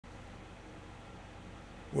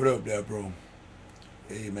What up, there, bro?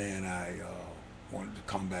 Hey, man, I wanted to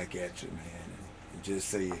come back at you, man, and just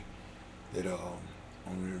say that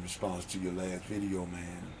in response to your last video,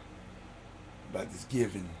 man, about this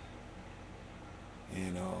giving,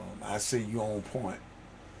 and I say you on point.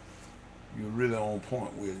 You're really on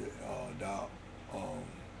point with it, Doc. Um,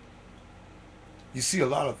 you see a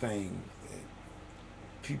lot of things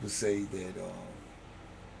that people say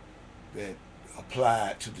that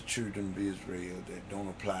apply to the children of Israel that don't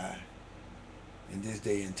apply in this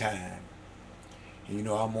day and time. And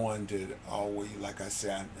I'm one that always, like I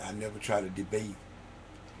said, I never try to debate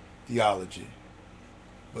theology,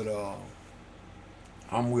 but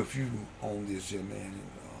I'm with you on this here, man.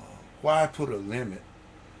 Why put a limit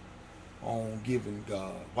on giving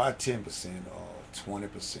God? Why 10% or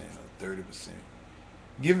 20% or 30%?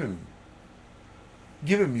 Give him,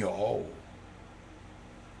 give him your all.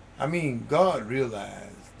 I mean, God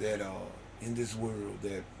realized that in this world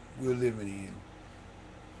that we're living in,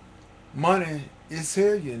 money is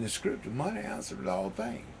here in the scripture. Money answers all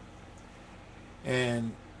things,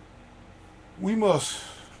 and we must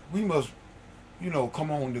we must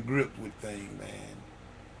come on the grip with things, man.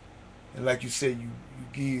 And like you said, you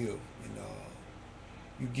give and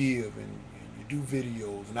you give and you do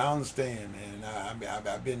videos, and I understand, man.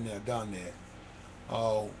 I've been there, done that.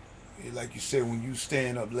 Uh, like you said, when you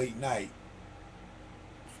stand up late night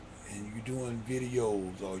and you're doing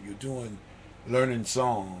videos or you're doing learning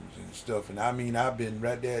songs and stuff, and I mean, I've been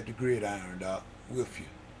right there at the gridiron, doc, with you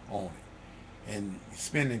on it, and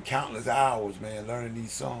spending countless hours, man, learning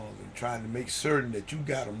these songs and trying to make certain that you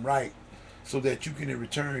got them right, so that you can in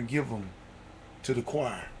return give them to the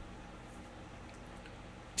choir,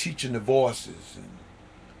 teaching the voices. And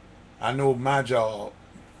I know my job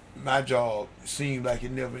seems like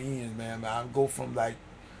it never ends, man. I go from like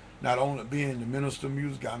not only being the minister of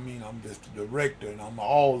music, I mean I'm just the director and I'm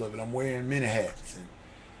all of it. I'm wearing many hats and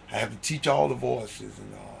I have to teach all the voices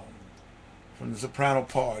and from the soprano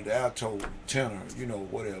part, the alto, tenor,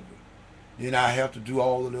 whatever. Then I have to do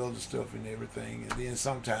all of the other stuff and everything, and then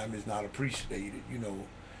sometimes it's not appreciated.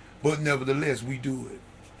 But nevertheless, we do it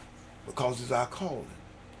because it's our calling.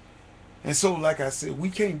 And so, like I said,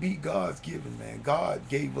 we can't beat God's giving, man. God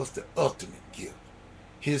gave us the ultimate gift,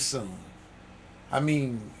 His Son. I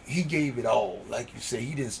mean, He gave it all. Like you say,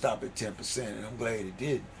 He didn't stop at 10%, and I'm glad He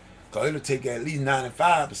didn't. Because it'll take at least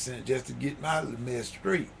 95% just to get my little mess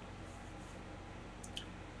straight.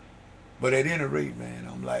 But at any rate, man,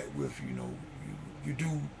 I'm like with you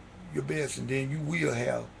do your best, and then you will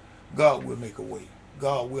have, God will make a way.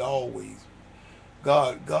 God will always.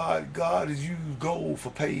 God has used gold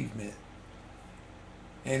for pavement,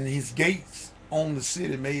 and His gates on the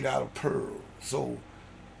city made out of pearl. So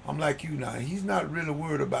I'm like you now. He's not really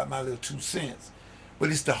worried about my little 2 cents,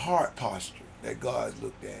 but it's the heart posture that God's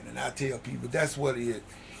looked at. And I tell people that's what it is.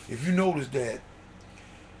 If you notice that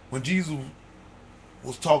when Jesus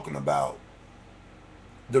was talking about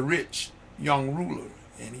the rich young ruler,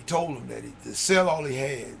 and He told him that to sell all he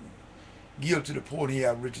had, give to the poor, and he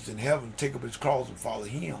have riches in heaven, take up his cross and follow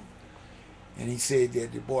Him. And He said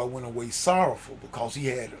that the boy went away sorrowful because he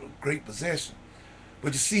had a great possession.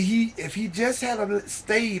 But you see, if he just had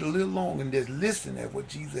stayed a little longer and just listened at what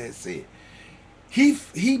Jesus had said,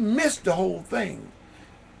 he missed the whole thing.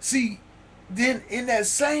 See, then in that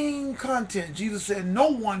same content, Jesus said, "No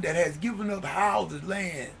one that has given up houses,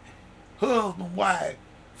 land, husband, wife,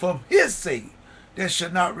 for His sake, that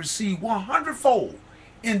shall not receive 100-fold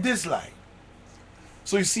in this life."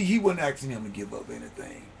 So you see, He wasn't asking him to give up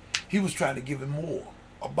anything. He was trying to give him more,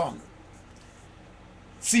 abundant.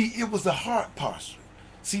 See, it was the heart posture.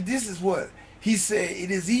 See, this is what He said: it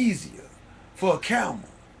is easier for a camel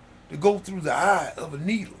to go through the eye of a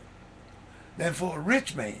needle than for a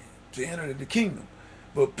rich man to enter the kingdom.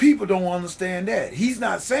 But people don't understand that. He's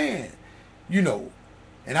not saying, you know,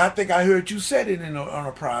 and I think I heard you said it on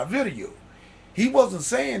a prior video. He wasn't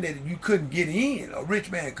saying that you couldn't get in, a rich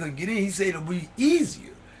man couldn't get in. He said it would be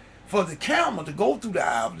easier for the camel to go through the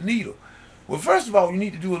eye of the needle. Well, first of all, you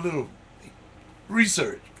need to do a little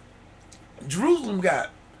research. Jerusalem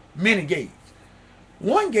got many gates.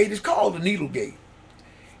 One gate is called the Needle Gate.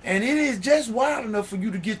 And it is just wide enough for you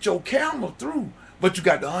to get your camel through, but you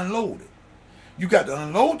got to unload it. You got to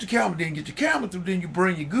unload your camel, then get your camel through, then you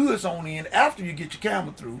bring your goods on in after you get your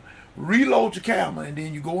camel through, reload your camel, and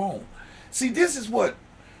then you go on. See, this is what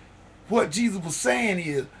Jesus was saying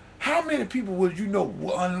is, how many people would you know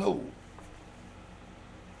will unload?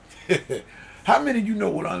 How many you know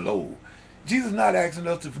would unload? Jesus not asking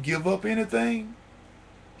us to give up anything.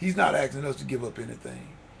 He's not asking us to give up anything.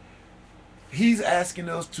 He's asking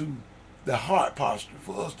us to, the heart posture,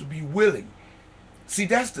 for us to be willing. See,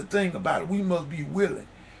 that's the thing about it. We must be willing.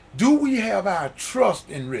 Do we have our trust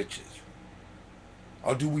in riches?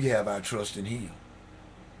 Or do we have our trust in him?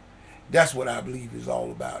 That's what I believe is all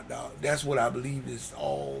about, dog. That's what I believe is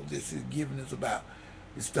all this is giving is about.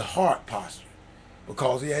 It's the heart posture.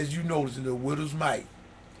 Because as you notice in the widow's mite,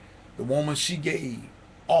 the woman, she gave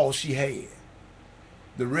all she had.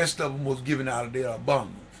 The rest of them was given out of their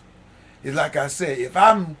abundance. It's like I said,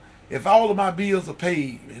 if all of my bills are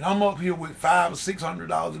paid and I'm up here with $500 or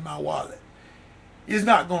 $600 in my wallet, it's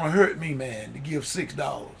not gonna hurt me, man, to give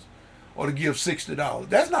 $6 or to give $60.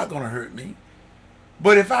 That's not gonna hurt me.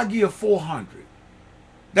 But if I give 400,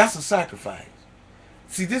 that's a sacrifice.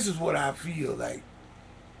 See, this is what I feel like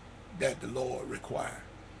that the Lord requires.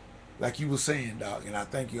 Like you were saying, dog, and I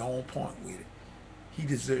think you're on point with it.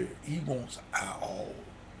 He wants our all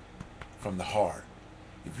from the heart.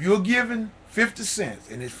 If you're giving 50 cents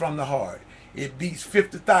and it's from the heart, it beats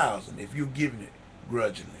 50,000 if you're giving it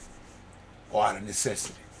grudgingly or out of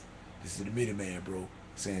necessity. This is the middleman, bro,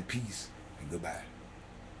 saying peace and goodbye.